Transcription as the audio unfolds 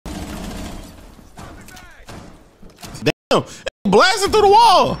blasting through the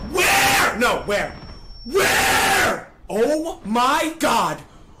wall. Where? No, where? Where? Oh my God.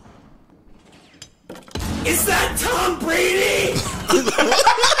 Is that Tom Brady? Is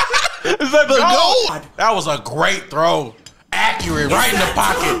that the goal? That was a great throw. Accurate, right in the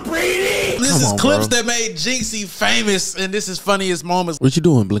pocket. Tom Brady? This is clips that made Jynxzi famous, and this is funniest moments. What you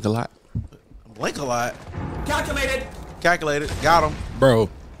doing, blink a lot? Blink a lot. Calculated. Calculated. Got him. Bro,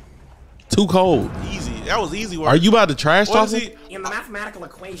 too cold. Easy. That was easy work. Are you about to trash talk him? In the mathematical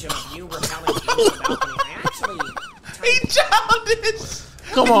equation of you repelling into the balcony, I actually... He childish.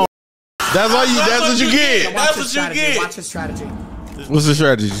 Come on. That's all you. That's what you get. That's what you get. Watch his strategy. What's the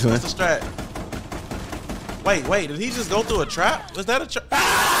strategy, son? What's the strat? Wait. Did he just go through a trap? Was that a trap?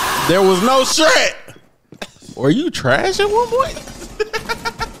 There was no strat. Were you trash at one point?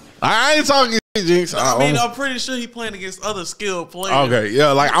 I ain't talking shit, Jinx. I mean, I'm pretty sure he playing against other skilled players. Okay,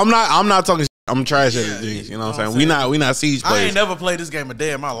 yeah, like I'm not talking shit. I'm trash at it, Jinx. You know what I'm saying? We not siege players. I ain't never played this game a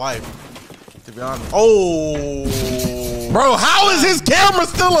day in my life, to be honest. Oh, bro, how is his camera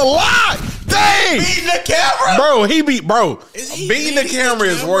still alive? Dang, beating the camera, bro. Beating the camera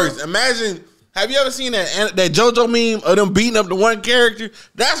is worse. Imagine. Have you ever seen that JoJo meme of them beating up the one character?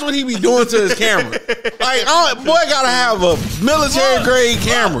 That's what he be doing to his camera. Like, boy, gotta have a military grade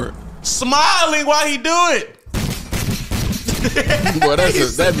camera. Smiling while he do it. Boy,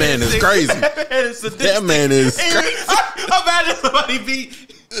 that man is crazy. That man is crazy. Imagine somebody beat.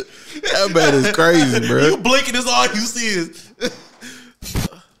 That man is crazy, bro. You blinking is all you see is.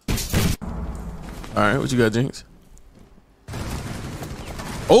 All right, what you got, Jinx?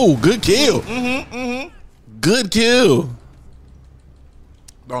 Oh, good kill. Good kill.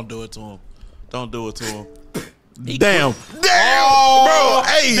 Don't do it to him. Don't do it to him. Damn, bro.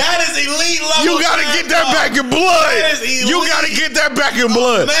 Hey, that is elite level. You gotta get that back in blood. You gotta get that back in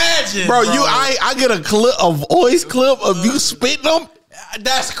blood. Imagine, bro. I get a clip, a voice clip of you spitting them.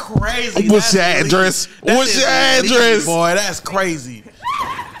 That's crazy. What's your address? What's your address, boy? That's crazy.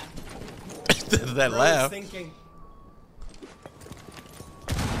 That laugh.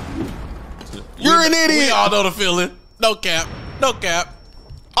 You're an idiot. We all know the feeling. No cap. No cap.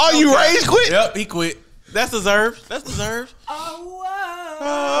 Oh, you rage quit? Yep, he quit. That's deserved. That's deserved. Oh.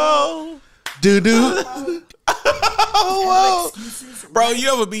 Doo-doo. Oh, bro,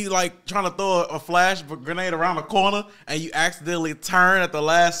 you ever be like trying to throw a flash grenade around the corner and you accidentally turn at the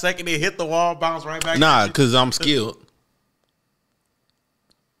last second, it hit the wall, bounce right back? Nah, because I'm skilled.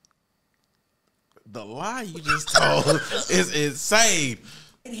 The lie you just told is insane.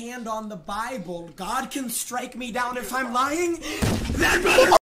 Hand on the Bible, God can strike me down if I'm lying. That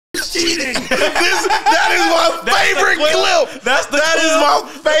motherfucker's cheating. That is my favorite clip. That is my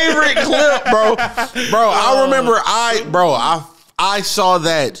favorite clip, bro. Bro, I remember I saw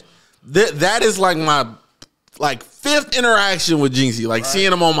that. That is like my fifth interaction with Jynxzi, like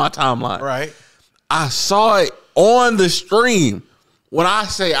seeing him on my timeline. Right. I saw it on the stream. When I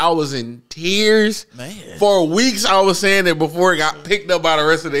say I was in tears, man, for weeks I was saying it before it got picked up by the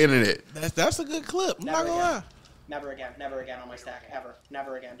rest of the internet. That's a good clip. I'm not gonna lie. Never again on my stack, ever.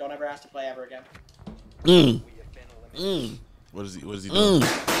 Never again. Don't ever ask to play ever again. What is he doing?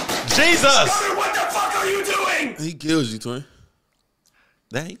 Jesus! What the fuck are you doing? He kills you, twin.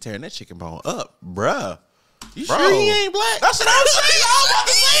 That he tearing that chicken bone up, bruh. You sure he ain't black? That's what I'm saying. I was about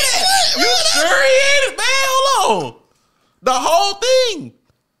to say that. You sure he ain't? Man, hold on. The whole thing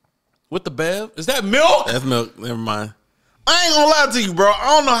with the bev. Is that milk? That's milk. Never mind. I ain't gonna lie to you, bro.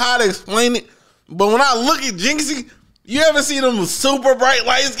 I don't know how to explain it, but when I look at Jynxzi, you ever see them super bright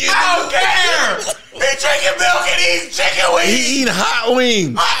light skin? I don't care. He drinking milk and eating chicken wings. He eat hot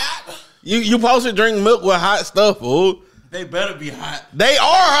wings. You supposed to drink milk with hot stuff, fool. They better be hot. They are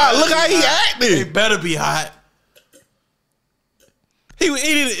hot. Look how he acting. They better be hot. They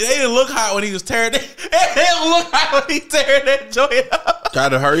didn't look hot when he was tearing it. They didn't look hot when he tearing that joint up. Try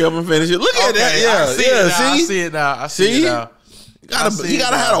to hurry up and finish it. Look at that. I see it now. I see it now. You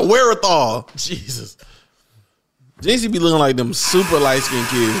gotta have a wherewithal. Jesus. Jynxzi be looking like them super light skinned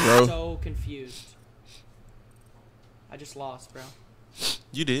kids, bro. So confused. I just lost, bro.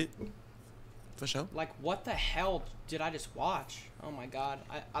 You did. For sure. Like, what the hell did I just watch? Oh my god.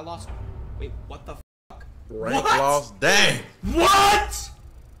 I lost. Wait, what the fuck? Rank lost. Dang. What?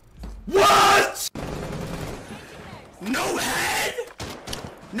 What? No head?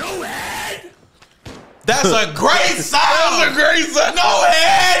 No head? That's a great sound. That's a great sound. No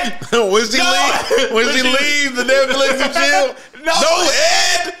head. When she leave the Netflix and chill. No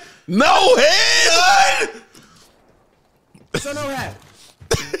head. No head. So no head.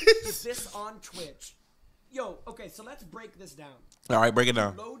 Is this on Twitch? Yo, okay, so let's break this down. All right, break it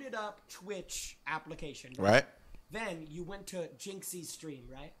down. Loaded up Twitch application. Right. Then you went to Jynxzi's stream,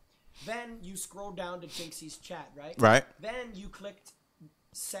 right? Then you scrolled down to Jynxzi's chat, right? Right. Then you clicked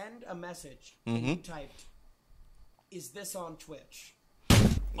send a message and you typed, "Is this on Twitch?"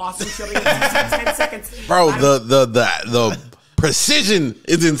 Awesome. Show me 10 seconds. Bro, the precision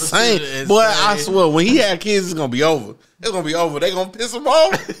is insane. Boy, I swear, when he had kids, it's gonna be over. It's gonna be over. They gonna piss him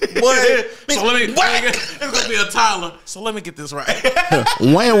off. Boy, so it's gonna be a Tyler. So let me get this right.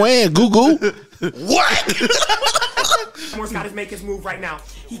 Wham, goo goo. What? Moore's got to make his move right now.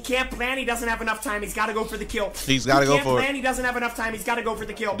 He can't plan. He doesn't have enough time. He's got to go for the kill. He's got to go for it. He can't plan. He doesn't have enough time. He's got to go for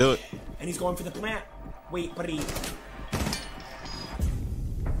the kill. Do it. And he's going for the plant. Wait, but he...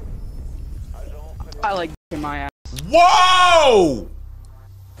 I like my ass. Whoa!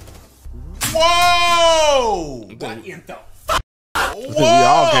 Whoa! What in the... We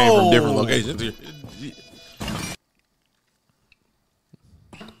all came from different locations here.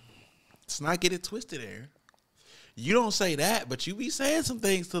 Let's not get it twisted, Aaron. You don't say that, but you be saying some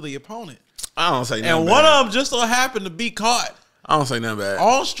things to the opponent. I don't say nothing and bad. one of them just so happened to be caught I don't say nothing bad.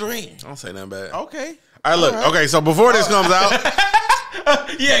 on stream. I don't say nothing bad. Okay. All right, look. All right. Okay, so before this comes out,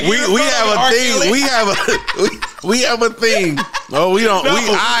 yeah, we have a thing. We have a thing. Oh, we don't. No,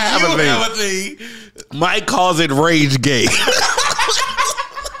 I have a thing. Mike calls it rage gay.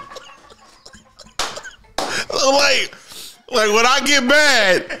 like when I get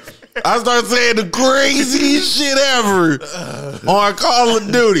mad, I start saying the craziest shit ever on Call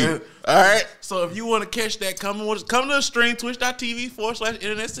of Duty. All right. So if you want to catch that, come to the stream,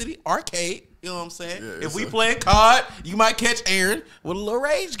 twitch.tv/InternetCity Arcade. You know what I'm saying? Yeah, if we play a card, you might catch Aaron with a little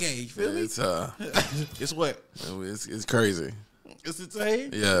rage game. You feel me? It's It's what? It's crazy. It's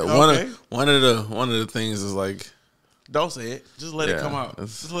insane. Yeah. Okay. One of the things is like, don't say it. Just let it come out.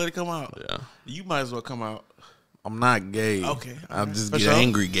 it's- Just let it come out. Yeah. You might as well come out. I'm not gay. Okay. I'm just For get sure.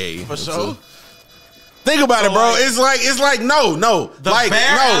 angry gay. For That's sure. a- Think about it, bro. like- It's like no. The like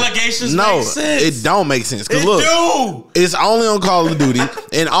bare no, allegations no, make sense. it don't make sense. Cause It look, do. it's only on Call of Duty,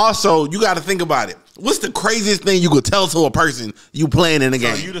 and also you got to think about it. What's the craziest thing you could tell to a person you playing in a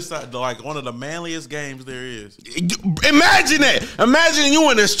game? So you decide like one of the manliest games there is. Imagine that. Imagine you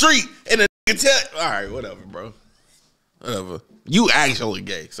in the street and a nigga tell. All right, whatever, bro. Whatever. You actually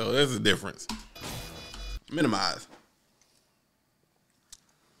gay, so there's a difference. Minimize.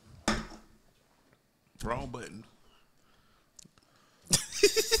 Wrong button.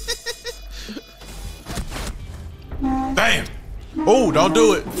 Bam. Oh, don't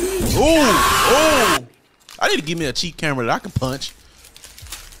do it. Oh. I need to give me a cheap camera that I can punch.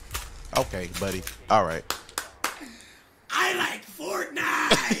 Okay, buddy. All right. I like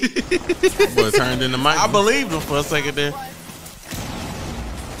Fortnite! That boy turned into Mike. I believed him for a second there.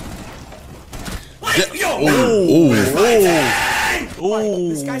 Yo! Ooh.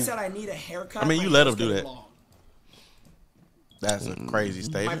 This guy said I need a haircut. I mean, My you let hair's him do getting that. long. That's a crazy My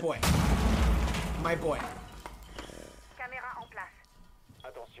statement. boy. My boy.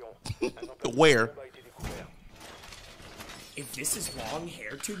 Where? If this is long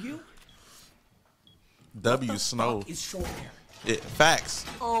hair to you, W what Snow. the fuck is short hair? Facts.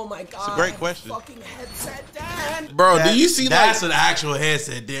 Oh my god. great question. Fucking headset, Dan. Bro, do you see That's like an actual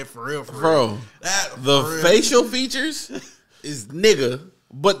headset, dead for real, bro, That the for real. facial features is nigga,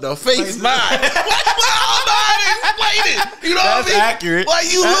 but the face is not. I don't know how to explain it. You know That's what I mean? accurate.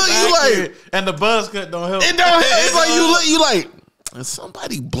 Like you That's look, you accurate. like and the buzz cut don't help. it don't help. It's like you look, you like is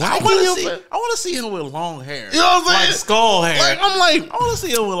somebody I black? want to see him with long hair. You know what I'm saying? Like skull hair. Like I'm like I want to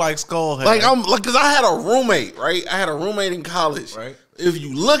see him with like skull hair. like I'm like because I had a roommate, right? I had a roommate in college. Right. If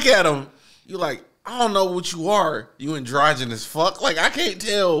you look at him, you like I don't know what you are. You androgynous fuck. Like I can't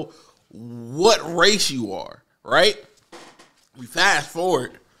tell what race you are. Right. We fast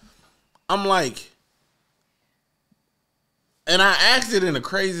forward. I'm like, and I asked it in the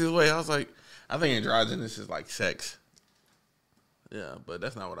craziest way. I was like, I think androgynous is like sex. Yeah, but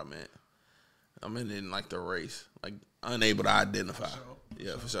that's not what I meant. I meant in like the race, like unable to identify.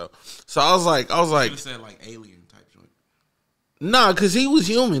 Yeah, for sure. So I was like, you said like alien type joint. nah, because he was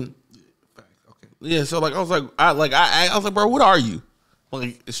human. Facts. Okay. Yeah, so like I was like, I was like, bro, what are you?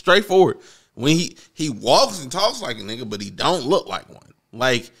 Like it's straightforward. When he walks and talks like a nigga, but he don't look like one.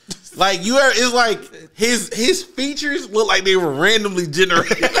 Like you are. It's like his features look like they were randomly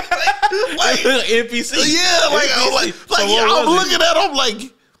generated. like NPC. Yeah, like NPC. I'm looking at him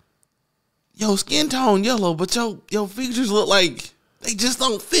like, yo, skin tone yellow, but your features look like they just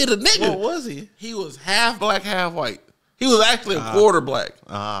don't fit a nigga. What was he? He was half black, half white. He was actually a quarter black.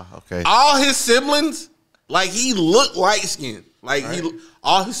 Okay. All his siblings, like he looked light skinned. Like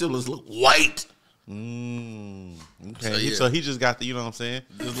all his siblings look white. Okay. So, yeah. So he just got the, you know what I'm saying?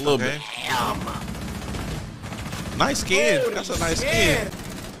 Just a little bit. Nice skin. That's a nice skin.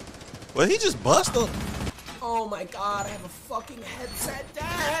 Well, he just busted. Oh my god, I have a fucking headset,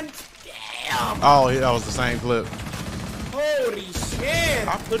 Dan. Damn. Oh, yeah, that was the same clip. Holy shit.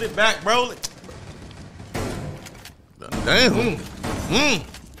 I put it back, bro. Damn.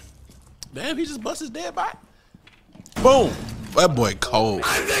 Damn, he just bust his dead body. Boom. That boy cold.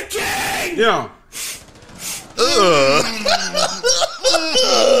 I'm the king. Yeah.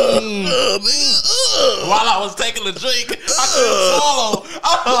 While I was taking a drink, I couldn't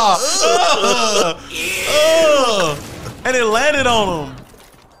swallow. And it landed on him.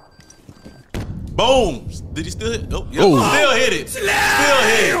 Boom. Did he still hit? Oh, yeah. Still hit it. Still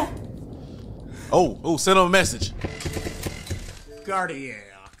hit it. Oh, send him a message. Guardian,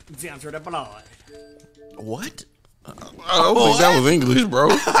 enter the blood. What? I don't think that was English, bro.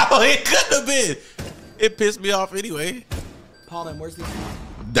 Oh, it couldn't have been. It pissed me off anyway. Paul, where's the...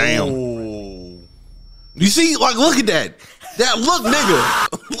 Damn. Oh. You see, like, look at that. That look, nigga.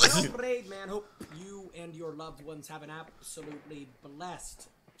 Well played, man. Hope you and your loved ones have an absolutely blessed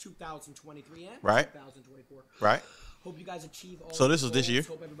 2023 and 2024. Right. Hope you guys achieve all. So this is goals. this year.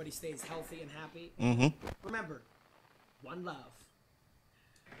 Hope everybody stays healthy and happy. Remember, one love.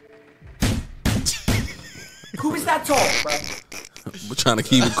 Who is that tall, bro? We're trying to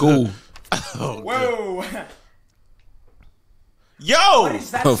keep it cool. Whoa. Yo. What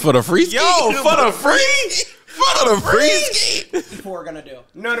is that? For the free ski? Yo, for the free? For the free ski? People are gonna do.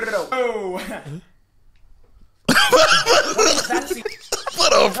 No. Oh. For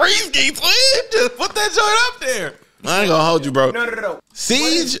the free ski, twin? Just put that joint up there. I ain't gonna hold you, bro. No.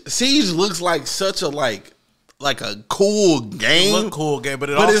 Siege looks like such a like a cool game. It look cool game,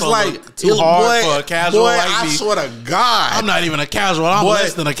 but also it's like look too hard for a casual like I me. swear to God, I'm not even a casual. I'm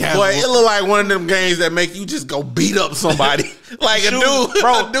less than a casual. Boy, it look like one of them games that make you just go beat up somebody. Like a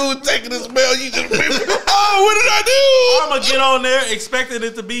dude taking a spell, you just oh, what did I do? I'm gonna get on there expecting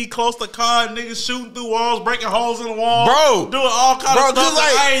it to be close to COD, niggas shooting through walls, breaking holes in the wall, bro, doing all kind of stuff like,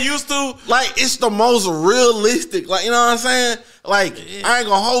 that I ain't used to. Like it's the most realistic. Like you know what I'm saying? Like I ain't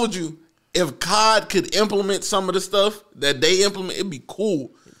gonna hold you. If COD could implement some of the stuff that they implement, it'd be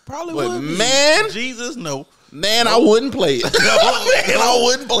cool. Probably but would. Man, Jesus, no. Man, I wouldn't play it. I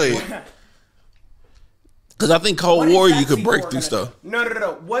wouldn't play it. Because I think Cold War you could break through stuff. No.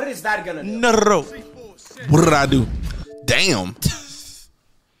 What is that gonna do? No. What did I do? Damn. This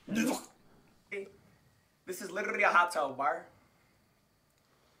is literally a hot tub bar.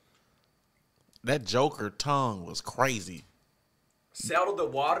 That Joker tongue was crazy. Settled the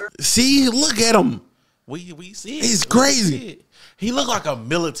water. See, look at him. We see it. It's crazy. He looked like a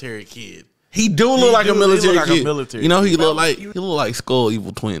military kid. He look like a military kid. You know, he look like Skull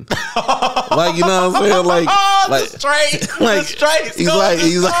Evil Twin. Like, you know what I'm saying? Like straight.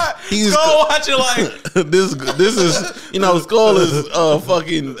 He's Skull watching like this is, you know, Skull is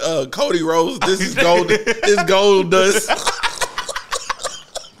fucking Cody Rose. This is gold. This gold dust.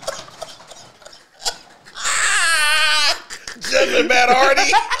 Judgment Matt Hardy.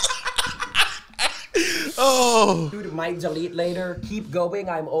 Oh. Dude, might delete later. Keep going.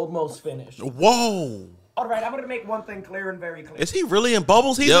 I'm almost finished. Whoa. All right, I'm going to make one thing clear and very clear. Is he really in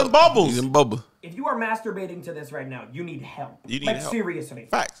bubbles? He's in bubbles. He's in bubble. If you are masturbating to this right now, you need help. You need help. Seriously.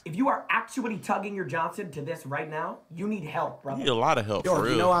 Facts. If you are actually tugging your Johnson to this right now, you need help, brother. You need a lot of help, for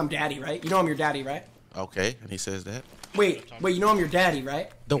real. You know I'm daddy, right? You know I'm your daddy, right? Okay, and he says that. Wait, you know I'm your daddy,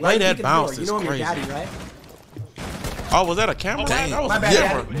 right? The way that bounced is You know I'm crazy. your daddy, right? Oh, was that a camera? Dang. That was My a bad,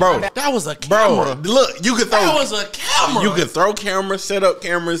 camera. Daddy. Bro, That was a camera. Bro, look, you could throw. That was a camera. You could throw cameras, set up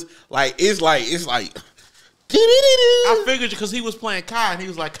cameras. Like it's like. I figured because he was playing Kai and he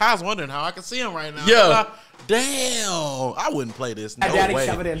was like, Kai's wondering how I can see him right now. Yeah. Damn. I wouldn't play this. No Daddy, way.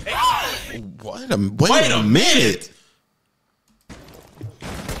 shove it in. Wait a minute.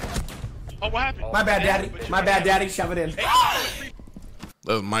 Oh, what happened? My bad, daddy. My bad, daddy. Shove it in.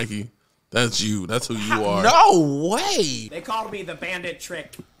 That's Mikey. That's you. That's who you are. No way. They called me the bandit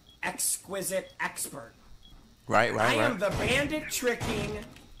trick exquisite expert. Right. I am the bandit tricking.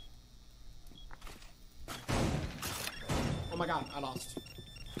 Oh my god, I lost.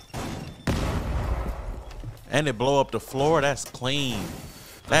 And it blow up the floor. That's clean.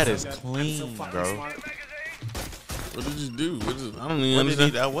 That is I'm so clean, fucking bro. smart. What did you do? I don't even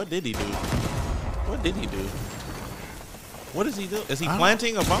understand. What did he do? What did he do? What does he do? Is he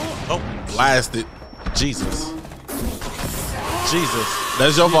planting a bomb? Oh, Blasted. Jesus.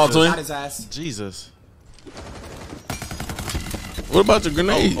 That's your fault, twin. Got his ass. Jesus. What about your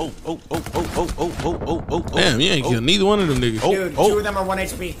grenade? Oh. Damn, you ain't killed neither one of them niggas. Dude, 2 of them are 1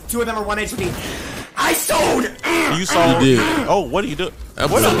 HP. 2 of them are 1 HP. I sold! You saw. You did. Oh, what do you do? That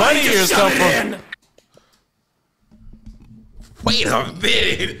Where the boy- money ears come from? Wait a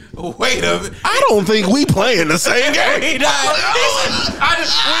minute. Wait a minute. I don't think we playing the same game. When he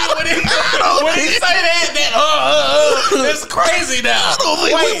say that, it's crazy now. I don't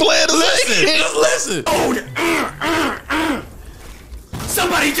think we playing the same game. Just listen.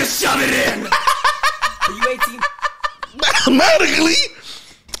 Somebody just shove it in. Are you 18? Mathematically.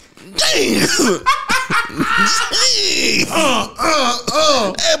 Jeez.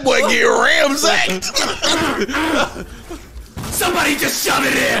 That boy get ramsacked. Somebody just shove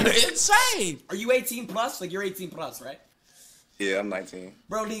it in. Insane. Are you 18 plus? Like you're 18 plus, right? Yeah, I'm 19.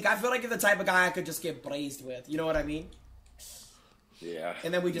 Bro, League, I feel like you're the type of guy I could just get blazed with. You know what I mean? Yeah.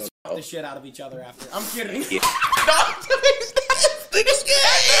 And then we just fuck the shit out of each other after. I'm kidding. At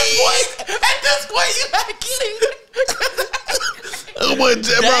this point, you're not kidding.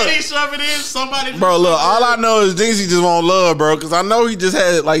 Daddy shove it in, somebody. Bro, look, all I know is Jynxzi just want love, bro. Because I know he just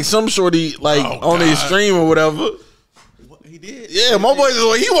had like some shorty like on his stream or whatever. He did. Yeah, my boy just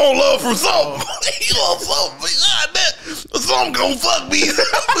like, he want love from something. He want something. God, that something gonna fuck me.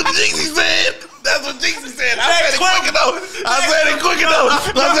 That's what Jynxzi said. That's what Jynxzi said. I said it quick enough. I said it quick enough.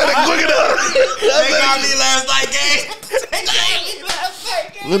 They got me last night, gang.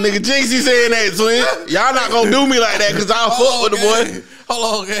 Little nigga Jynxzi saying that, twin. Y'all not gonna do me like that because I'll fuck with the boy.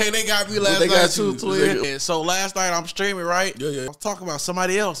 Hold on, gang. They got me last night too, twin. And so last night I'm streaming, right? Yeah. I was talking about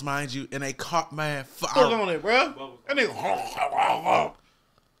somebody else, mind you, and they caught, man. What's on it, bro? That nigga.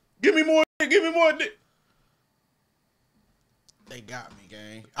 Give me more. They got me,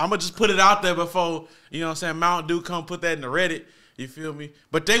 gang. I'm gonna just put it out there before, you know what I'm saying, Mountain Dew come put that in the Reddit. You feel me?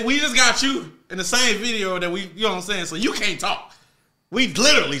 But we just got you in the same video that we, you know what I'm saying, so you can't talk. We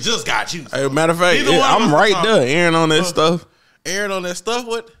literally just got you. Hey, matter of fact, I'm right there, airing on that stuff. Airing on that stuff?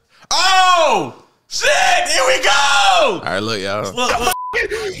 What? Oh! Shit! Here we go! All right, look, y'all. Look. I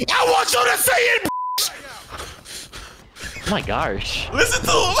want you to say it, Oh my gosh. Listen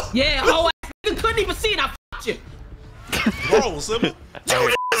to him. Yeah, you couldn't even see it. I f***ed you. Bro, simple. You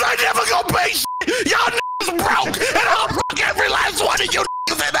niggas ain't never gonna pay shit. Y'all niggas broke, and I'll broke every last one of you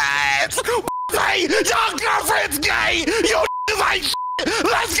niggas in the ass. Say, y'all girlfriend's gay. You niggas ain't shit.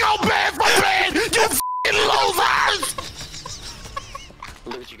 Let's go bed for bed, you f***ing losers.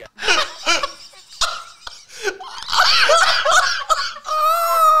 What you got?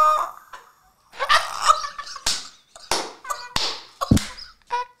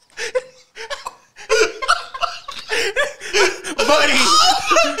 Buddy.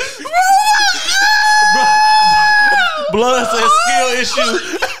 Blood says skill issue.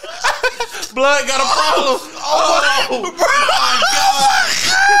 Blood got a problem. Oh my God.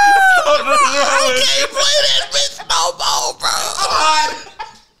 I can't play that bitch no more, bro.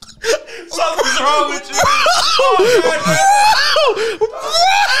 Something's wrong with you.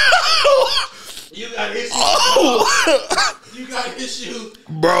 You got issues. You got issues.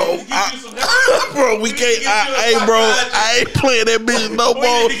 Bro, bro, we can't. Hey, bro, I ain't playing that bitch no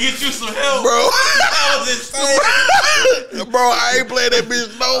more. We need to get you some help, bro. That was insane. Bro, I ain't playing that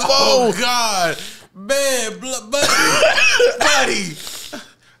bitch no more. Oh God, man, buddy.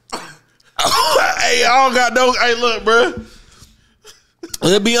 Hey, I don't got no. Hey, look, bro.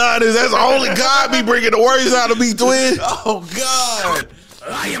 Let's be honest. That's only God be bringing the worst out of me, twin. Oh God,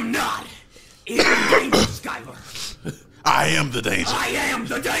 I am not in danger, Skylar. I am the danger. I am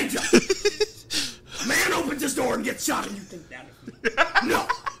the danger. A man opens his door and gets shot, and you think that of me? No.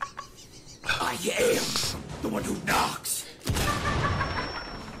 I am the one who knocks.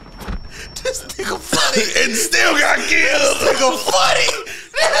 This nigga funny And still got killed.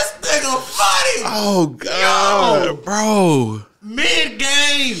 This nigga funny. Oh God, Yo. bro. Mid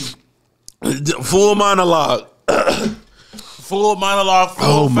game. Full monologue. Full monologue. Full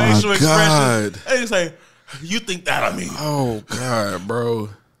Oh, my facial God. expression. And say, you think that of me? Oh God, bro.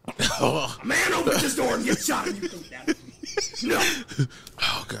 A man opens his door and gets shot, and you think that of me? No.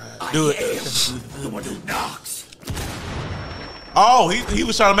 Oh God. I Do it. am the one who knocks. Oh, he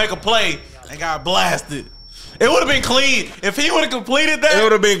was trying to make a play and got blasted. It would have been clean. If he would have completed that, It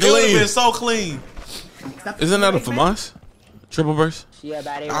would've been It would have clean. been so clean. Isn't that a FAMAS? Triple burst?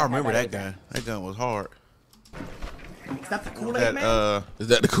 I remember that gun. That gun was hard. Is that the Kool-Aid man? Is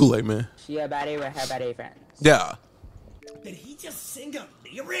that the Kool-Aid man? She a baddie with her baddie friends. Yeah. Did he just sing a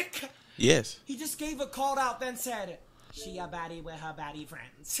lyric? Yes. He just gave a call out, then said, she a baddie with her baddie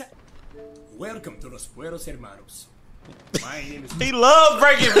friends. Welcome to Los Buenos Hermanos. My name is He loves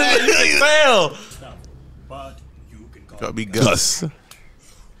Breaking Bad. You can tell. but you can call Gotta be me Gus.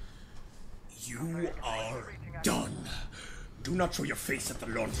 You are done. Do not show your face at the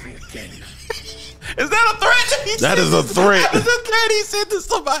laundry again. Is that a threat? That is a threat. That is a threat he said to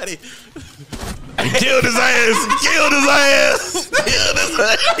somebody. Killed his ass. Killed his ass. Killed his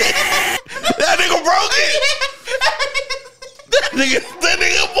ass. That nigga broke it. That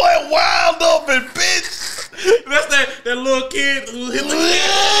nigga boy wild open, bitch. That's that little kid who hit the kid.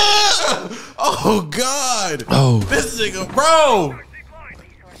 Oh God. Oh, this nigga, bro.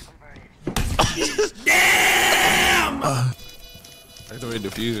 Damn! That's the way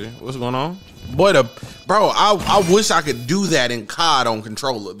diffuser. What's going on? Boy, I wish I could do that in COD on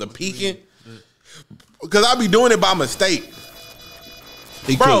controller. The peeking. Because I be doing it by mistake.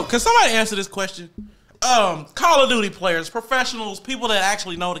 Bro, can somebody answer this question? Call of Duty players, professionals, people that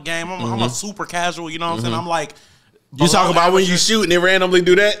actually know the game. I'm a super casual, you know what I'm saying? I'm like, you talk about when you shoot and they randomly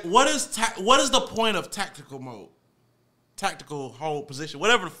do that? What is the point of tactical mode? Tactical hold position,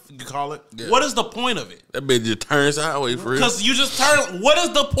 whatever you call it. Yeah. What is the point of it? That bitch just turns sideways for real. Because you just turn. What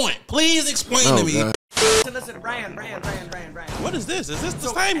is the point? Please explain to me. God. Listen, Brian. What is this? Is this the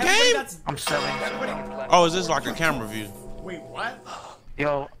same game? I'm selling. Oh, is this like a camera view? Wait, what?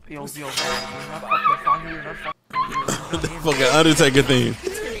 Yo, bro. Fucking Undertaker thing.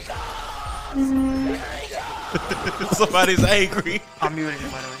 Somebody's angry. I'm muting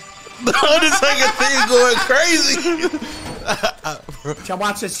it, by the way. The Undertaker thing going crazy. Y'all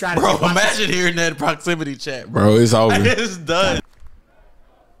watch this strategy. Bro, imagine hearing that proximity chat. Bro, it's over. It's done.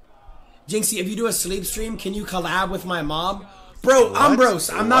 Jynxzi, if you do a sleep stream, can you collab with my mom? Bro, I'm Bros.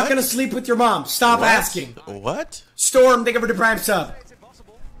 I'm not gonna sleep with your mom. Stop asking. What? Storm, thank you for the prime sub.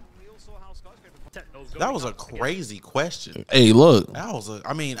 That was a crazy question. Hey, look. That was a.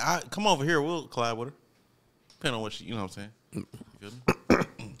 I mean, come over here. We'll collab with her. Depending on what she, you know what I'm saying.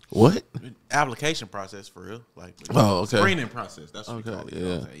 What? Application process for real. Like, oh, okay. Screening process. That's what okay, we call it.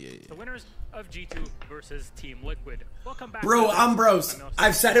 Yeah. Yeah. The winners of G2 versus Team Liquid. Welcome back. Bro, I'm Bros.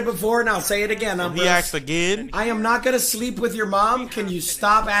 I've said it before and I'll say it again. I'm Bros. He asked again. I am not gonna sleep with your mom. Can you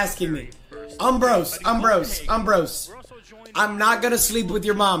stop asking me? I'm Bros. I'm not gonna sleep with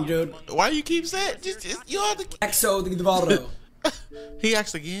your mom, dude. Why you keep saying? Just you have to. Exo the Valdo. He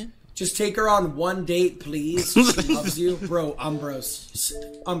asked again. Just take her on one date, please. She loves you. Bro, I'm Bros.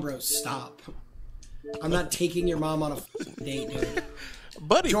 Stop. I'm not taking your mom on a date, dude.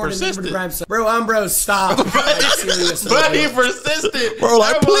 Buddy Jordan, persistent. Bro, I'm Bros. Stop. Buddy persistent. Bro,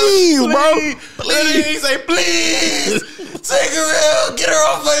 like, please, bro. Please. He say, please. Take her out. Get her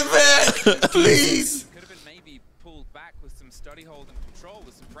off my back. Please. Could have been maybe pulled back with some study hold and control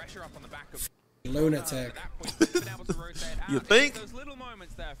with some pressure up on the back of lunatic. You think? Those little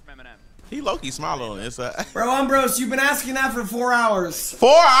moments there from Eminem. He low-key smiled on the inside. Bro, I'm Bros. You've been asking that for 4 hours. 4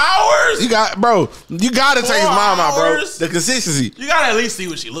 hours? You got to take his mom out, bro. The consistency. You gotta at least see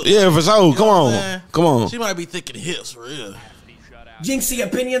what she looks. Yeah, for sure. Come on. She might be thinking hips for real. Jynxzi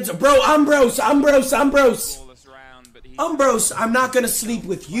opinions. Bro, I'm Bros. I'm Bros. I'm not gonna sleep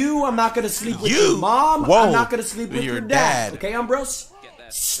with you. I'm not gonna sleep with your mom. Whoa. I'm not gonna sleep with your dad. Okay, I'm Bros.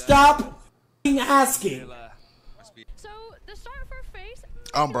 Stop asking.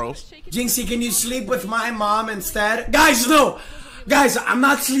 Bros. Jynxzi, can you sleep with my mom instead? Guys, no! Guys, I'm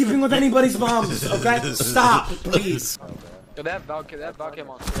not sleeping with anybody's moms, okay? Stop, please. That Val came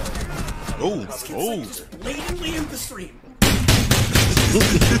on. Oh. Blatantly in the stream.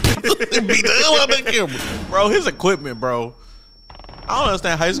 Beat the hell out of that camera. Bro, his equipment, bro. I don't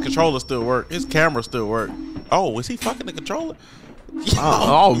understand how his controller still work. His camera still work. Oh, is he fucking the controller?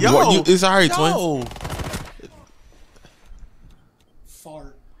 Yo, it's alright, twin.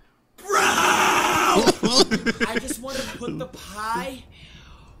 Fart. Bro! I just want to put the pie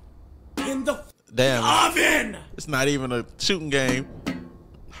in the oven. It's not even a shooting game.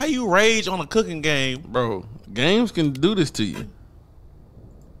 How you rage on a cooking game? Bro, games can do this to you.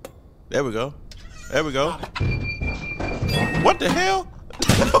 There we go. What the hell?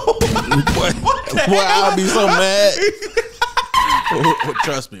 Boy, I'll be so mad.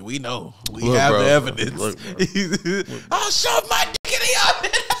 Trust me, we know. We have the evidence. Look, I'll shove my dick in the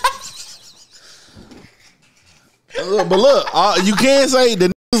oven. But look, you can't say the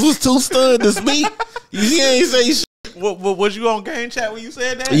niggas was too stunned to speak. You can't say shit. What, was you on game chat when you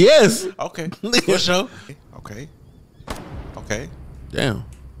said that? Yes. Okay. For sure. Okay. Damn.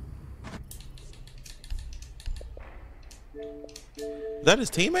 Is that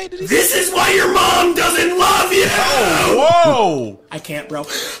his teammate? This is why your mom doesn't love you! Oh, whoa! I can't, bro.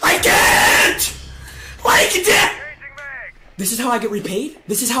 I can't! Like that! This is how I get repaid?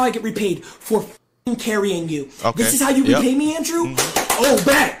 This is how I get repaid for carrying you. Okay. This is how you repay me, Andrew? Oh,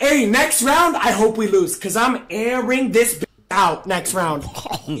 bet. Hey, next round, I hope we lose, because I'm airing this out next round.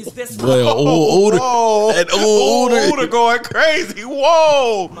 Is this Well, Uda going crazy.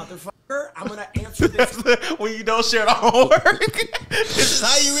 Whoa! Motherfucker. I'm gonna answer this. When you don't share the homework, this is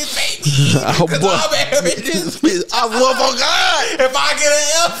how you repeat. Oh, boy. I love on God. If I get an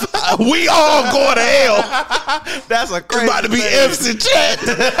F, We all going to hell. that's a It's crazy about to be thing. F's in chat.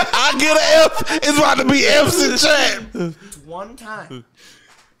 I get an F. It's about to be F's in chat. One time.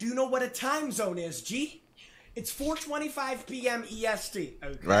 Do you know what a time zone is, G? It's 4:25 p.m. EST.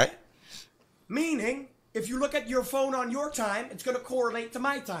 Okay. Right. Meaning, if you look at your phone on your time, it's going to correlate to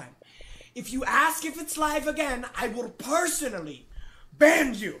my time. If you ask if it's live again, I will personally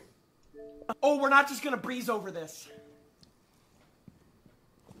ban you. Oh, we're not just going to breeze over this.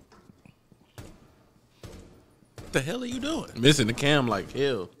 What the hell are you doing? Missing the cam like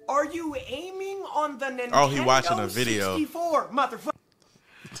hell. Are you aiming on the Nintendo Oh, he watching a video. 64, motherfucker?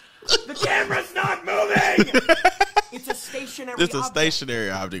 The camera's not moving! It's a stationary This is a object. stationary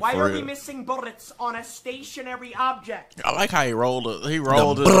object. Why for are real. we missing bullets on a stationary object? I like how he rolled it. He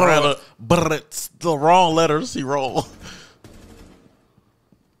rolled it around but it's the wrong letters he rolled.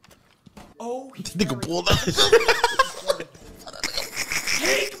 Oh, Nigga pulled up.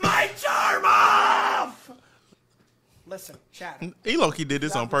 take my charm off! Listen, chat. He low-key did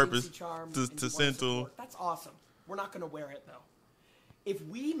this Got on the purpose Jynxzi charm to and you send want to him. support. That's awesome. We're not going to wear it, though. If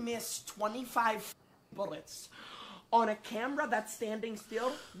we miss 25 bullets on a camera that's standing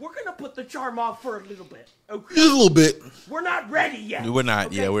still, we're going to put the charm off for a little bit. Okay? Just a little bit. We're not ready yet. We're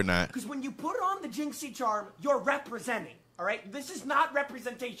not. Yeah, we're not. Because when you put on the Jynxzi charm, you're representing. All right? This is not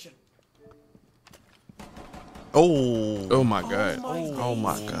representation. Oh my God. Oh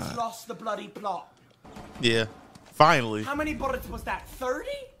my God. God. Lost the bloody plot. yeah. Finally. How many bullets was that? 30?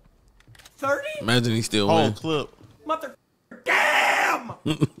 30? Imagine he still Whole wins. clip. Mother. Damn!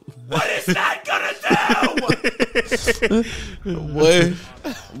 What is that gonna do?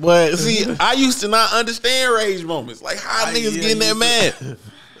 But see, I used to not understand rage moments. Like how niggas yeah, getting that you mad.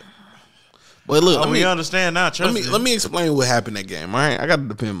 But look, We understand now. Trust me. let me explain what happened that game. All right, I got to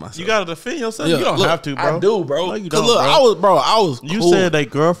defend myself. You gotta defend yourself. Yeah, you don't look, have to, bro. I do, bro. No, you 'Cause don't, look, bro. I was. You cool. said they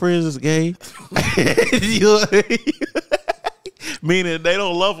girlfriends is gay. Meaning they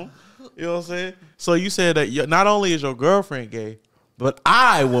don't love them. You know what I'm saying? So you said that not only is your girlfriend gay, but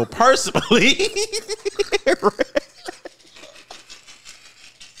I will personally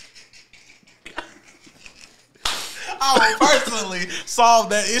I will personally solve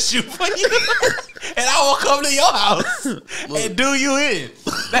that issue for you. And I will come to your house and do you in.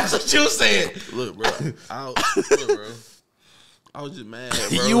 That's what you said. Look, bro. I was just mad, bro.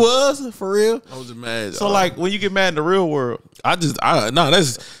 You was? For real? I was just mad. So like when you get mad in the real world, that's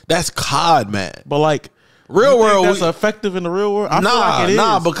COD mad. but like Real world, that's effective in the real world? I feel like it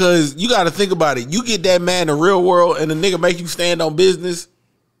is. because you got to think about it. You get that mad in the real world, and the nigga make you stand on business.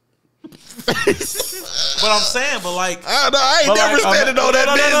 But I'm saying, but like I ain't never standing on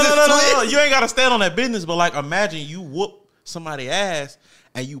that business. No. You ain't gotta stand on that business, but like imagine you whoop somebody's ass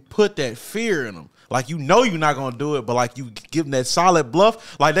and you put that fear in them. Like you know you're not gonna do it, but like you give them that solid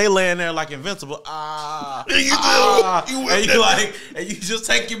bluff, like they laying there like invincible. And you just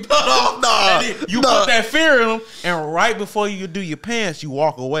take your butt off. And then you put that fear in them, and right before you do your pants, you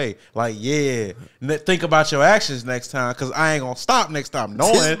walk away. Like think about your actions next time, cause I ain't gonna stop next time.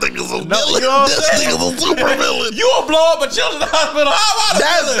 Knowing This nigga's a you know villain. what I'm This saying? nigga's a super villain. You will blow up a children's hospital. How about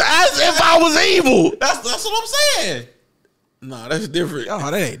That's if I was evil. That's what I'm saying. Nah, that's different. Oh,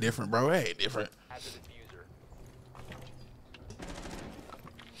 that ain't different, bro. That ain't different.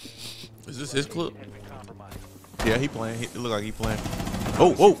 Is this his clip? Yeah, he playing. It look like he playing.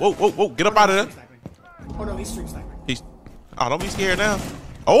 Whoa. Get up out of there. Oh no, he's stream sniping. Don't be scared now.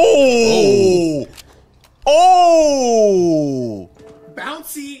 Oh.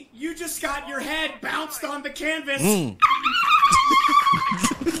 Bouncy, you just got your head bounced on the canvas.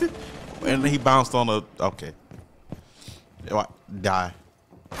 And he bounced on a. Okay. Die.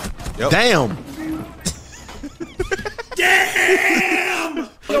 Yep. Damn. Damn!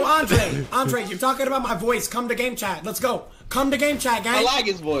 Yo, Andre, you're talking about my voice. Come to game chat. Let's go. Come to game chat, gang. I like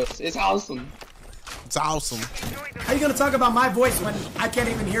his voice. It's awesome. It's awesome. How you gonna talk about my voice when I can't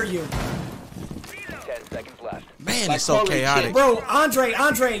even hear you? 10 seconds left. Man, Like it's so Chloe chaotic. Kid. Bro,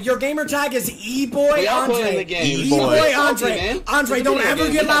 Andre, your gamer tag is E-Boy Y'all playing Andre. the game. E-Boy E-Boy. Andre. Man. Andre, Just don't do it ever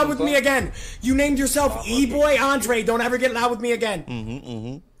again. get You loud having with fun? me again. You named yourself E-Boy Andre. Don't ever get loud with me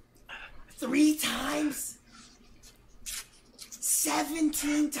again. 3 times?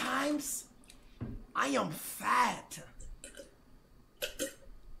 17 times? I am fat.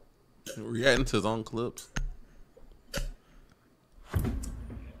 Reacting to his own clips.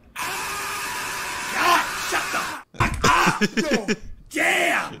 God, shut the fuck up! Yo,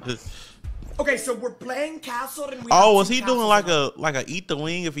 damn! Okay, so we're playing castle and we. Oh, was he doing like a eat the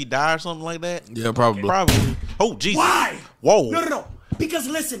wing if he died or something like that? Yeah, probably. Probably. Oh, Jesus. Why? Whoa. No. Because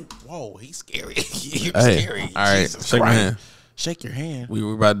listen. Whoa, he's scary. He's Hey, scary. all right, Jesus shake my Christ. hand. Shake your hand. We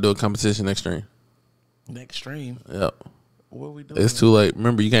were about to do a competition next stream. Next stream. Yep. What are we doing? It's too late.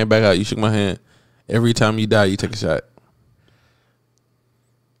 Remember, you can't back out. You shook my hand. Every time you die, you take a shot.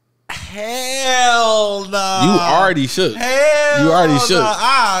 Hell no. You already shook. Hell You already shook. no.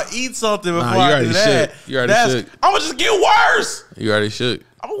 I'll eat something before you I already do that. shook. You already shook. I'm going to just get worse. You already shook.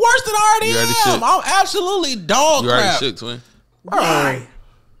 I'm worse than I already You already am. shook. I'm absolutely dog You crap. already shook, twin. Why?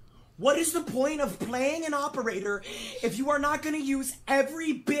 What is the point of playing an operator if you are not going to use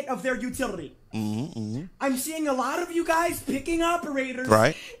every bit of their utility? I'm seeing a lot of you guys picking operators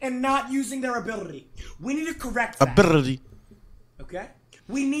and not using their ability. We need to correct that. Ability. Okay?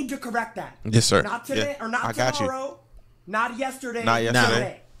 We need to correct that. Yes, sir. Not today or not tomorrow. Not yesterday. Not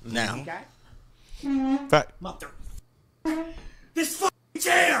yesterday. Today. Now. Okay? Fact. Mother. This fucking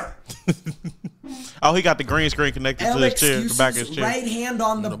chair! Oh, he got the green screen connected to his chair, the back of his chair. Right hand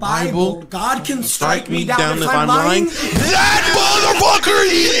on the Bible. God can strike me down if I'm I'm lying. That motherfucker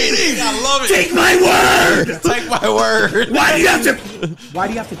eating. I love it. Take my word! Take my word. Why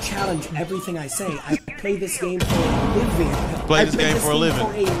do you have to challenge everything I say? I play this game for a living. Play this game for a living.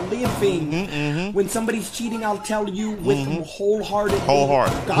 When somebody's cheating, I'll tell you with wholehearted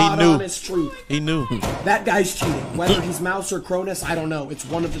heart. God He knew. honest truth. He knew. That guy's cheating. Whether he's Mouse or Cronus, I don't know. It's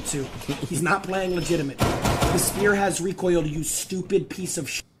one of the two. He's not playing legitimate. The spear has recoil, you stupid piece of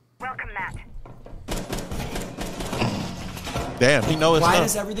shit. Welcome, Matt. Damn, he knows. Why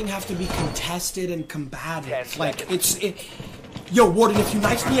does everything have to be contested and combative? Like, yo, Warden, if you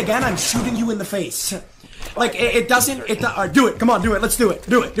knife me again, I'm shooting you in the face. Like, it doesn't, do it, come on, do it, let's do it,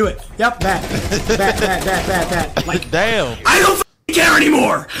 do it. Yep, that. Like, damn. I don't f***ing care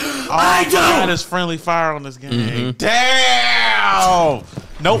anymore! I don't! God is friendly fire on this game. Damn!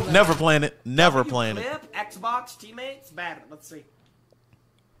 Nope, never playing it. Never playing it. Clip, Xbox, teammates, bad. Let's see.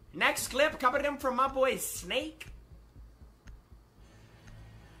 Next clip coming in from my boy Snake.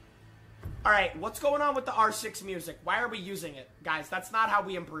 Alright, what's going on with the R6 music? Why are we using it? Guys, that's not how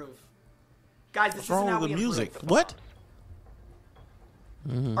we improve. Guys, this isn't how we improve. Music? What?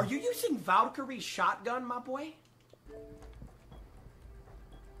 Are you using Valkyrie shotgun, my boy?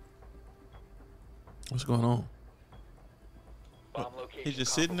 What's going on? He's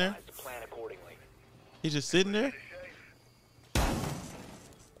just sitting there? He's just sitting there? Is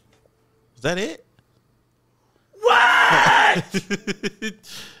that it? What?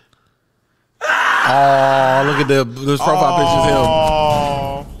 Oh, look at those profile pictures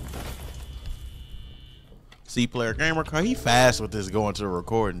of him. C player gamer car. He fast with this going to the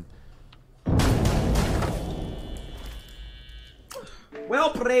recording. Well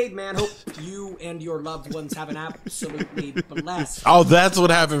played, man. Hope you and your loved ones have an absolutely blessed. Oh, that's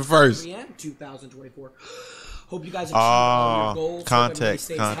what happened first. 2024. Hope you guys achieve all your goals. Context.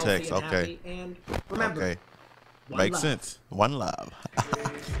 Okay. Okay. And remember, okay. Makes sense. One love.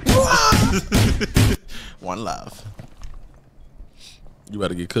 One love. You about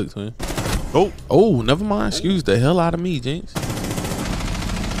to get cooked, man. Oh, never mind. Excuse the hell out of me, Jynx.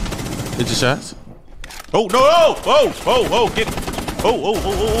 Hit your shots. Oh no! Whoa! Get.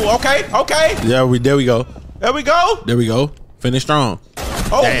 Oh! Okay. Yeah, there we go. There we go. There we go. Finish strong.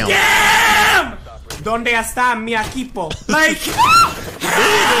 Oh, damn! Donde está mi equipo? Like,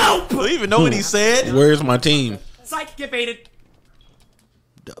 help! Do you even know what he said? Where's my team? Psych, get baited.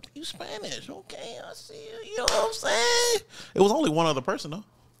 W Spanish. Okay, I see you. You know what I'm saying? It was only one other person though.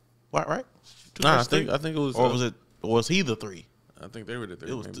 What? Right? Nah, I think it was. Or was it? Or was he the three? I think they were the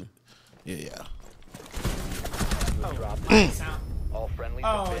three. It was. Yeah. All friendly.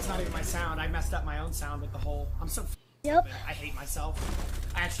 Oh, it's not even my sound. I messed up my own sound with the whole. I'm so. Yep. I hate myself.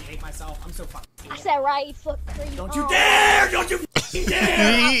 I actually hate myself. I'm so fucking. I said right foot creep. Don't you dare! Don't you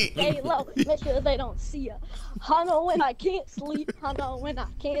dare! Stay low. Make sure they don't see you. I know when I can't sleep. I know when I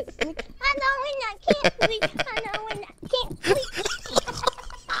can't sleep. I know when I can't sleep. I know when I can't sleep.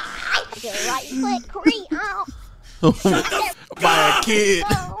 Your right foot creep. By a kid.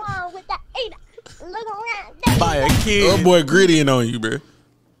 With that eight. Look around. By a kid. Oh boy, grittying on you, bro.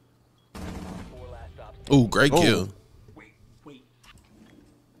 Ooh, great kill. Wait.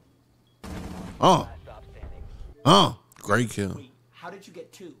 Great kill. How did you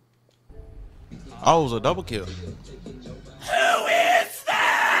get two? Oh, it was a double kill. Who is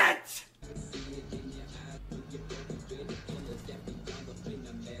that?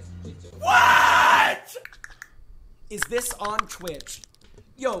 What? Is this on Twitch?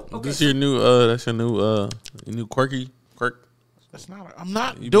 Yo, okay. This your new that's your new quirk. That's not. I'm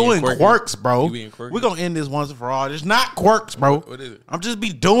not You doing being quirky. quirks, bro. You being quirky. We're gonna end this once and for all. It's not quirks, bro. What is it? I'm just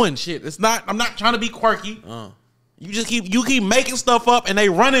be doing shit. It's not. I'm not trying to be quirky. You just keep making stuff up and they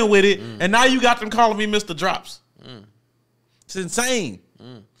running with it, and now you got them calling me Mr. Drops. It's insane.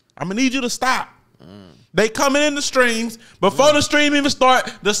 I'm gonna need you to stop. They coming in the streams before the stream even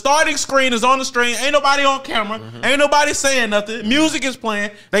start. The starting screen is on the screen. Ain't nobody on camera. Ain't nobody saying nothing. Music is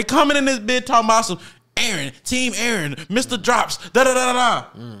playing. They coming in this bit talking about some Aaron, Team Aaron, Mr. Drops, da da da da.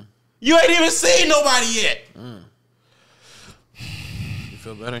 You ain't even seen nobody yet. You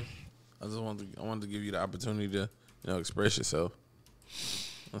feel better? I wanted to give you the opportunity to, express yourself.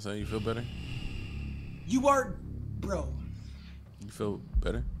 I'm saying, you feel better? You are, bro. You feel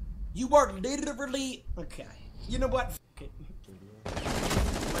better? You are literally okay. You know what?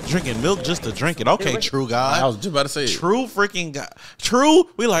 Drinking milk just to drink it. Okay, true guy. I was just about to say it. True freaking guy. True.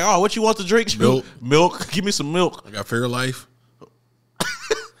 We like, oh, what you want to drink? Milk. Give me some milk. I got Fair Life.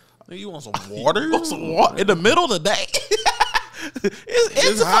 You want some water? You want some water in the middle of the day?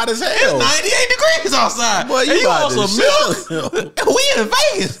 It's hot as hell. It's 98 degrees outside. Boy, you want some milk? We in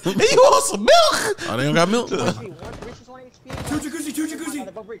Vegas. And you want some milk? Oh, they don't got milk? Two jacuzzi.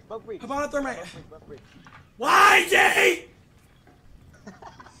 How about a thermite? Why, Jay?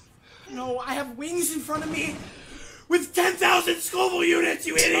 No, I have wings in front of me with 10,000 Scoville units,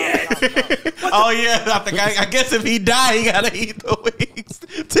 you idiot! Oh, yeah. I guess if he die, he gotta eat the wings.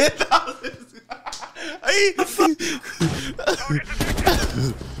 10,000.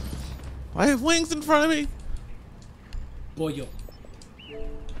 I have wings in front of me. Pollo.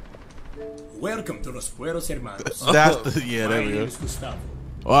 Welcome to Los Pueros Hermanos. That's the, yeah, there My we name go. is Gustavo.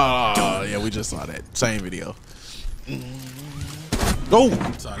 Oh, yeah, we just saw that. Same video. Go.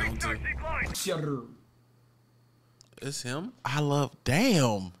 Sorry, it's him? I love,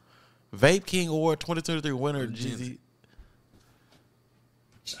 damn. Vape King Award 2023 winner, Jynxzi.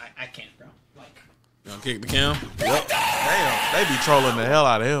 I can't, bro. Like, You gonna kick the cam? Yep. Damn, they be trolling the hell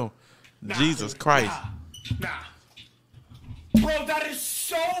out of him. Jesus Christ. Nah. Bro, that is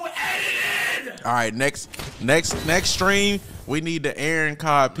so edited! All right, next stream, we need the Aaron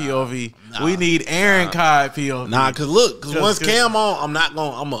Cod POV. We need Aaron Cod POV. Nah, cause once cam on,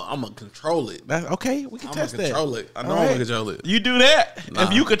 I'm gonna control it. That's okay. We can test that. Control it. I know All I'm right. gonna control it. You do that. Nah.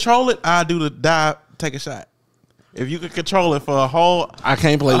 If you control it, I'll do the dive, take a shot. If you can control it for a whole, I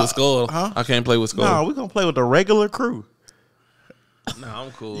can't play with Skull. huh? I can't play with Skull. No, we're gonna play with the regular crew. Nah,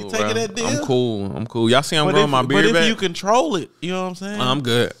 I'm cool. You taking that deal? I'm cool. Y'all see I'm But growing if, my beard but if back? you control it, you know what I'm saying? I'm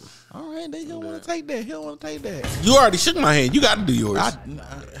good. All right, then he don't want to take that. He don't want to take that. You already shook my hand. You got to do yours. I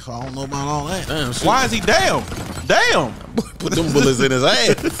don't know about all that. Damn, shoot. Why is he down? Damn. Put them bullets in his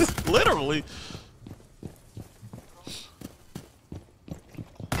ass. Literally.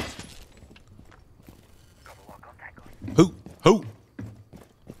 Who?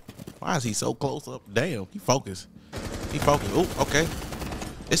 Why is he so close up? Damn, he focused. Oh, okay.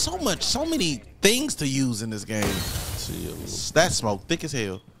 There's so many things to use in this game. That smoke thick as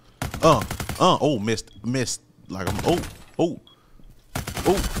hell. Oh, missed. Like I'm. Oh.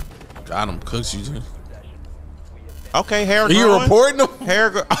 Got him. Cooks you. Too. Okay, hair. Are you reporting him?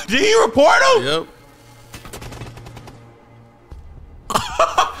 Hair. Did you report him? Yep.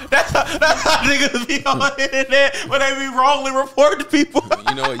 That's how niggas be on the internet when they be wrongly reporting people.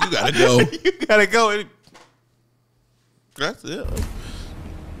 You know what? You gotta go. You gotta go. That's it.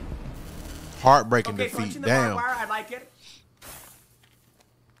 Heartbreaking okay, defeat. punching the Damn. barbed wire, I like it.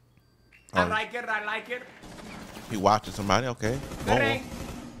 I like it. He watching somebody. Okay. Dang.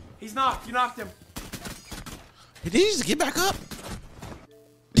 He's knocked. You knocked him. Did he just get back up?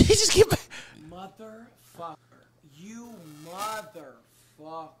 Did he just get back? Motherfucker. You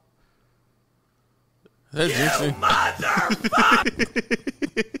motherfucker. That's Jynxzi.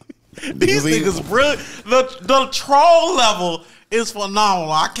 These niggas brilliant. The troll level is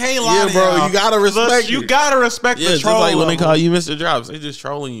phenomenal. I can't lie to bro, y'all. you gotta respect You it. gotta respect Yeah, the just troll like when they level. call you Mr. Drops, they just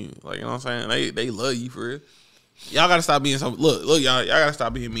trolling you. Like, you know what I'm saying? They love you for real. Y'all gotta stop being so. Look, y'all gotta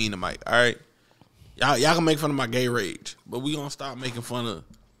stop being mean to Mike. All right, y'all can make fun of my gay rage, but we gonna stop making fun of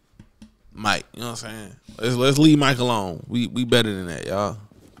Mike. You know what I'm saying? Let's leave Mike alone. We better than that, y'all.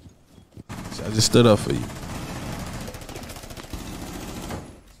 So I just stood up for you.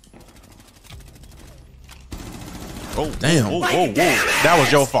 Oh damn! Whoa. That was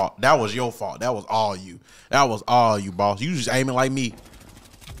your fault. That was all you. That was all you, boss. You just aiming like me.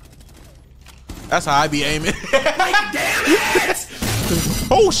 That's how I be aiming. Damn it!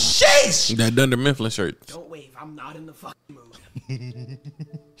 Oh shit! That Dunder Mifflin shirt. Don't wave. I'm not in the fucking mood.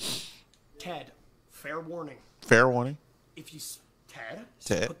 Ted, fair warning. Fair warning. If you Ted,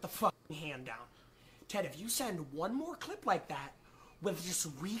 Ted. put the fucking hand down. Ted, if you send one more clip like that, with just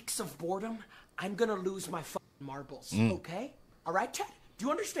weeks of boredom, I'm gonna lose my fucking marbles. Okay? All right, Chad? Do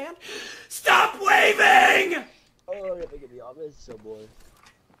you understand? Stop waving! Oh, look at the office, so bored.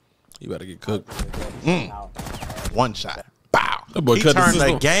 You better get cooked. One shot. Bow. That boy He cut the turned the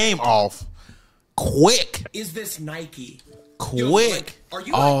system. game off quick. Is this Nike? Quick. Yo, like, are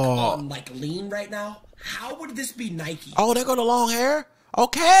you on like lean right now? How would this be Nike? Oh, there go the long hair.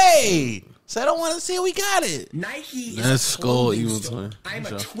 Okay. So I don't want to see we got it. Nike is That's a Skull clothing Evil store. Twin. I'm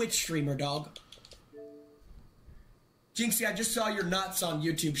a Twitch streamer, dog. Jynxzi, I just saw your nuts on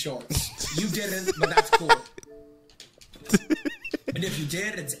YouTube Shorts. You didn't, but that's cool. And if you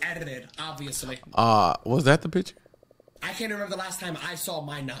did, it's edited, obviously. Was that the picture? I can't remember the last time I saw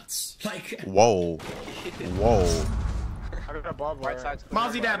my nuts. Like, Whoa. Whoa.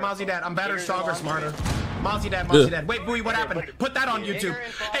 Mozzie Dad, I'm better, stronger, smarter. Mozzie Dad. Wait, Bowie, what happened? Put that on YouTube.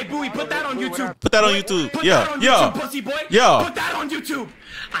 Hey, Bowie, put that on YouTube. Put that on YouTube. Put Yeah. that on Yeah. YouTube, pussy boy. Yeah. Put that on YouTube.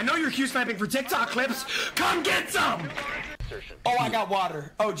 I know you're Q sniping for TikTok clips. Come get some. Oh, I got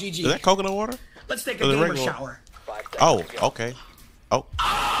water. Oh, GG. Is that coconut water? Let's take a Is it gamer regular? shower. Oh, okay. Oh.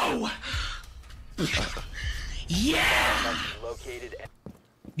 Oh! Yeah!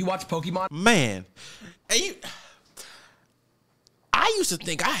 You watch Pokemon? Man. And I used to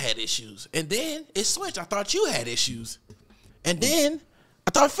think I had issues. And then it switched. I thought you had issues. And then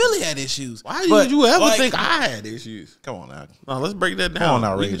I thought Philly had issues. Why did you ever like, think I had issues? Come on now. No, let's break that down. Come on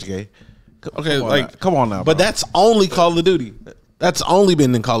now, Rage Gay. Okay, Come on now. But bro. that's only Call of Duty. That's only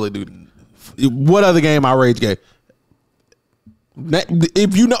been in Call of Duty. What other game I rage gay?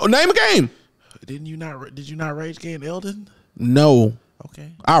 If you know, name a game. Did you not rage gay in Elden? No.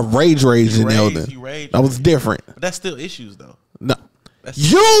 Okay. I raged in Elden. That was different. But that's still issues though. No.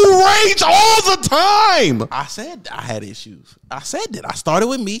 You rage all the time. I said I had issues. I said that. I started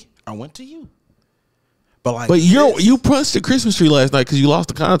with me. I went to you. But like, you punched the Christmas tree last night because you lost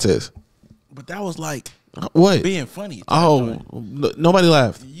the contest. But that was like what? Being funny. Nobody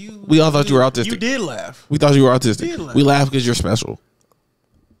laughed. We all thought you were autistic. You did laugh. We thought you were autistic. You did laugh. We laughed because you're special.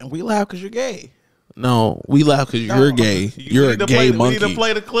 And we laugh because you're gay. No, we laugh because you're gay. You're a gay monkey. We need to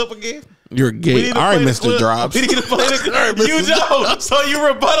play the clip again. You're gay. All right, Mr. Drops. We need to play the clip. You know, so you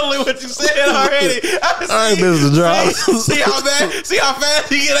rebuttaling what you said already. All right, Mr. Drops. See how fast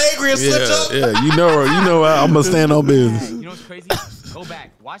he get angry and switch up. Yeah, you know, I'm gonna stand on business. You know what's crazy? Go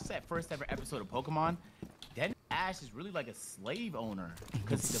back, watch that first ever episode of Pokemon. That Ash is really like a slave owner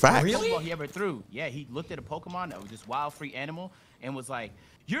because the first Pokeball he ever threw. Yeah, he looked at a Pokemon that was this wild, free animal and was like,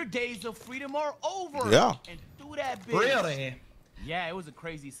 "Your days of freedom are over." Yeah, and threw that bitch. Really? Yeah, it was a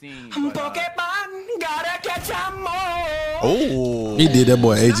crazy scene. Pokemon, gotta catch 'em all. Oh, he did that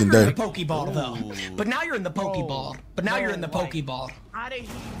boy Agent Day. Pokeball though, but now you're in the Pokeball. But now you're in the Pokeball. How did he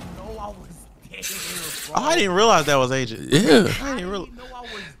know I was there? Bro? Oh, I didn't realize that was Agent. Yeah, I didn't know I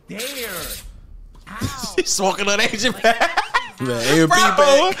was there. He's smoking on Agent Pass. The AMP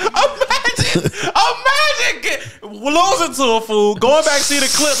Imagine losing to a fool, going back to see the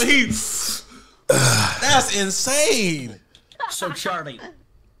clip, and that's insane. So Charlie,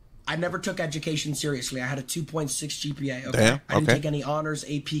 I never took education seriously. I had a 2.6 GPA. Okay? Damn, I didn't okay. take any honors,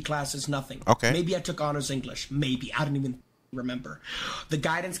 AP classes, nothing. Okay. Maybe I took honors English. Maybe. I don't even remember. The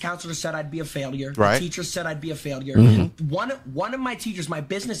guidance counselor said I'd be a failure. Right. The teacher said I'd be a failure. Mm-hmm. One of my teachers, my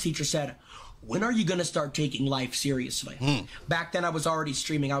business teacher, said, "When are you going to start taking life seriously?" Back then, I was already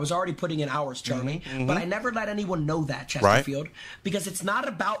streaming. I was already putting in hours, Charlie. But I never let anyone know that, Chesterfield. Because it's not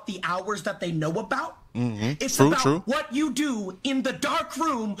about the hours that they know about. It's about what you do in the dark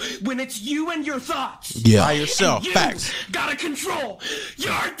room when it's you and your thoughts. Yeah. By yourself. And you Facts. gotta control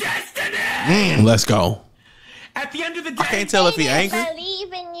your destiny. Let's go. At the end of the day, I can't tell if he angry. I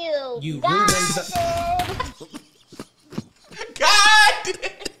believe in you. You ruined the... God,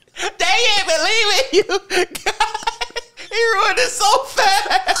 they ain't believing you. God, he ruined it so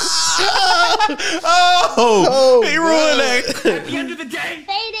fast. He ruined it. At the end of the day,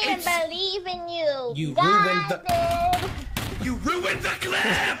 They didn't believe in you. You God ruined the... did. You ruined the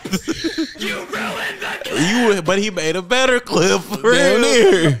clip. You ruined the clip. But he made a better clip for Down real.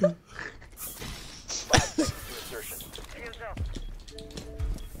 there.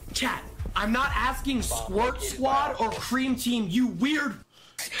 Chat, I'm not asking Squirt Squad or Cream Team, you weird...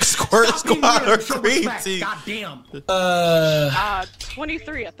 Squirt Stop being Squad or weird. Show Cream respect. Team. God damn.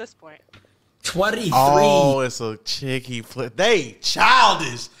 23 at this point. 23. Oh, it's a chick he played. They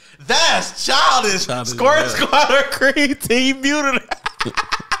childish. That's childish. Squirt Squad or Cream Team muted.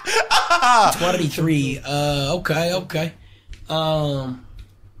 23. Okay.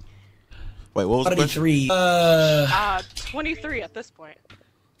 Wait, what was the question? 23. 23 at this point.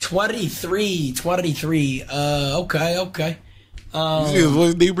 23. Okay. You see his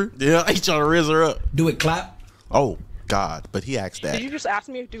voice deeper? Yeah, he trying to raise her up. Do it clap? Oh God! But he asked that. Did you just ask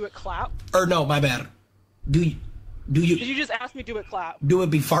me do it clap? Or no, my bad. Do you? Did you just ask me do it clap? Do it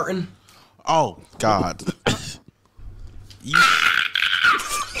be farting? Oh God!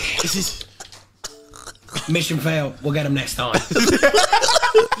 Mission failed. We'll get him next time.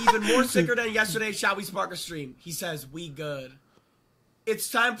 Even more sicker than yesterday, shall we spark a stream? He says, we good. It's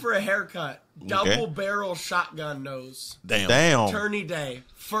time for a haircut. Double barrel shotgun nose. Damn. Attorney day.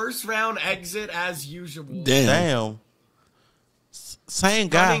 First round exit as usual. Damn. Same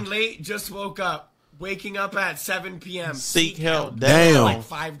guy. Running late, just woke up. Waking up at 7 p.m. Seek help. Damn. Like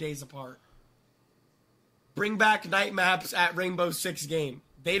 5 days apart. Bring back night maps at Rainbow Six game.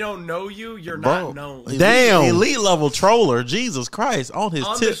 They don't know you, you're not known. Damn. Elite level troller. Jesus Christ. On his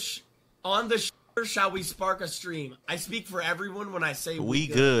tip. On the shall we spark a stream? I speak for everyone when I say we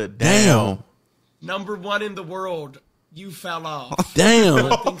good. Damn. Number 1 in the world. You fell off. Damn.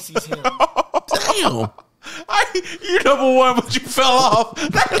 Everyone thinks he's him. Damn. You're number 1, but you fell off.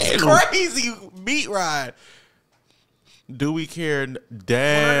 That's crazy. Meat ride. Do we care?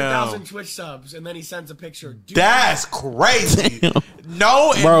 Damn. 100,000 Twitch subs, and then he sends a picture. That's crazy.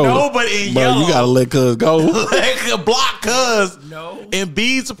 No, and bro, no, but in yellow. You gotta let cuz go. Like block cuz. No. In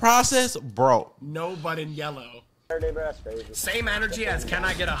beads process, bro. No, but in yellow. Same energy as can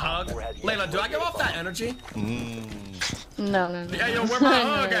I get a hug? Layla, do I give off that energy? No. Yeah, yo, where my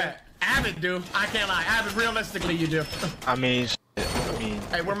hug at? Avid do. I can't lie. Avid, realistically, you do. I mean,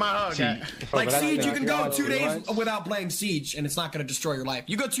 hey, where my hug at? Like Siege, you can go 2 days without playing Siege, and it's not going to destroy your life.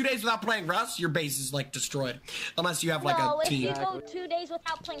 You go 2 days without playing Rust, your base is like destroyed, unless you have like a team. If you go 2 days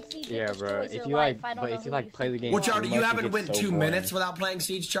without playing Siege, yeah, bro. If you like, but if you like play the game, well, Charlie, you haven't went 2 minutes without playing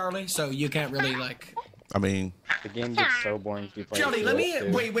Siege, Charlie, so you can't really like. I mean, the game gets so boring if you play. Charlie, let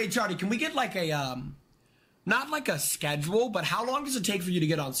me wait, Charlie. Can we get like a not like a schedule, but how long does it take for you to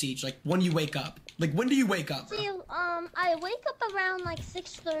get on Siege? Like when you wake up. Like when do you wake up? See, I wake up around like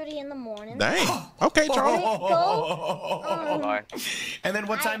 6:30 in the morning. Dang. Okay, Charlie. And then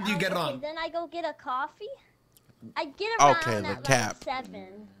what time do you get on? Then I go get a coffee. I get around at like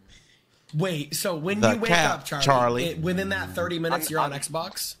 7. Wait, so when you wake up, Charlie, within that 30 minutes, you're on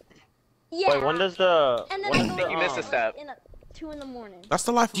Xbox? Yeah. Wait, when does the? And then I think you missed a step. 2 in the morning. That's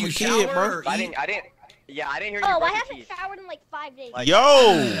the life of a kid, bro. I didn't. Yeah, I didn't hear you. Oh, I haven't showered in like 5 days.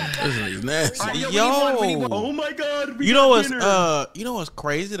 Yo, this is nasty. Yo, oh my God. You know what's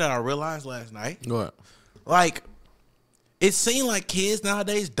crazy that I realized last night? What? Like, it seemed like kids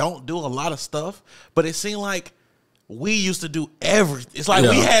nowadays don't do a lot of stuff, but it seemed like we used to do everything. It's like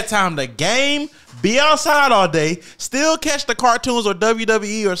we had time to game, be outside all day, still catch the cartoons or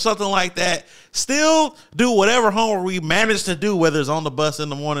WWE or something like that, still do whatever homework we managed to do, whether it's on the bus in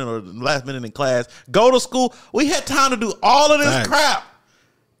the morning or the last minute in class, go to school. We had time to do all of this crap.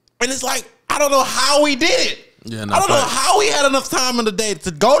 And it's like, I don't know how we did it. Yeah, I don't know how we had enough time in the day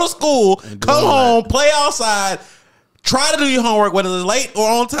to go to school, come home, play outside, try to do your homework, whether it's late or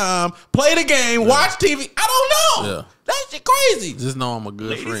on time, play the game, watch TV. I don't know. Yeah. That shit crazy. Just know I'm a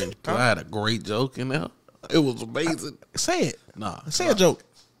good friend. I had a great joke in there. It was amazing. Say it. Nah. Say a joke.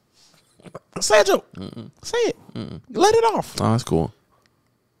 Say a joke. Say it. Let it off. Oh, that's cool.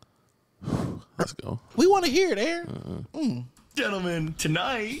 Let's go. We want to hear it, Aaron. Gentlemen,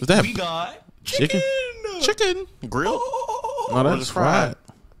 tonight that we got chicken. Chicken. Grilled. No, that's fried.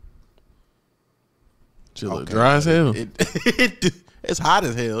 Chill, dry as hell. It's hot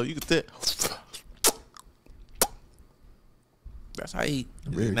as hell. You can tell. That's how you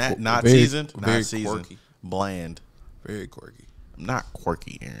eat. Not seasoned. Not seasoned. Quirky. Bland. Very quirky. I'm not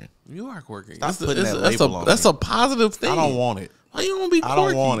quirky, Aaron. You are quirky. Stop putting that label on That's a positive thing. I don't want it. Why you want to be quirky? I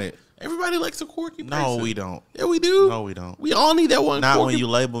don't want it. Everybody likes a quirky person. No, we don't. Yeah, we do. No, we don't. We all need that one. Not quirky. when you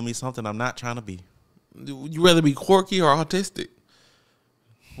label me something I'm not trying to be. Would you rather be quirky or autistic?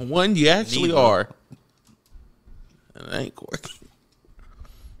 One, you actually are. And it ain't quirky.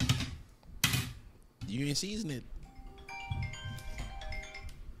 You ain't season it.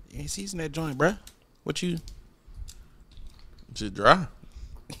 You ain't season that joint, bruh. What you? Just dry.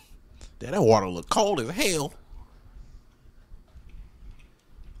 That water look cold as hell.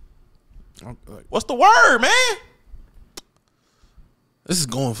 What's the word, man? This is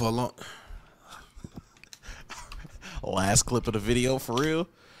going for a long. Last clip of the video, for real.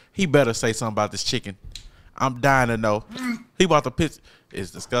 He better say something about this chicken. I'm dying to know. He about to pitch.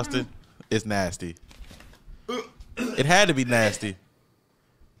 It's disgusting. It's nasty. It had to be nasty.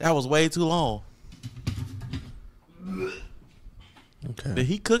 That was way too long. Okay. Did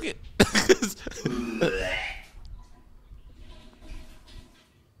he cook it?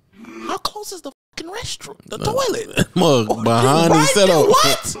 How close is the fucking restroom, the toilet. Mug behind the setup.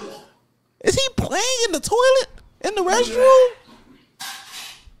 What? Is he playing in the toilet in the restroom?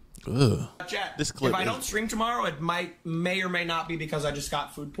 Ugh. Chat, This clip if I is- don't stream tomorrow, it may or may not be because I just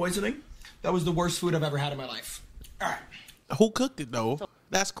got food poisoning. That was the worst food I've ever had in my life. All right. Who cooked it though?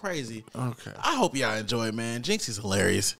 That's crazy. Okay. I hope y'all enjoy it, man. Jynxzi's hilarious.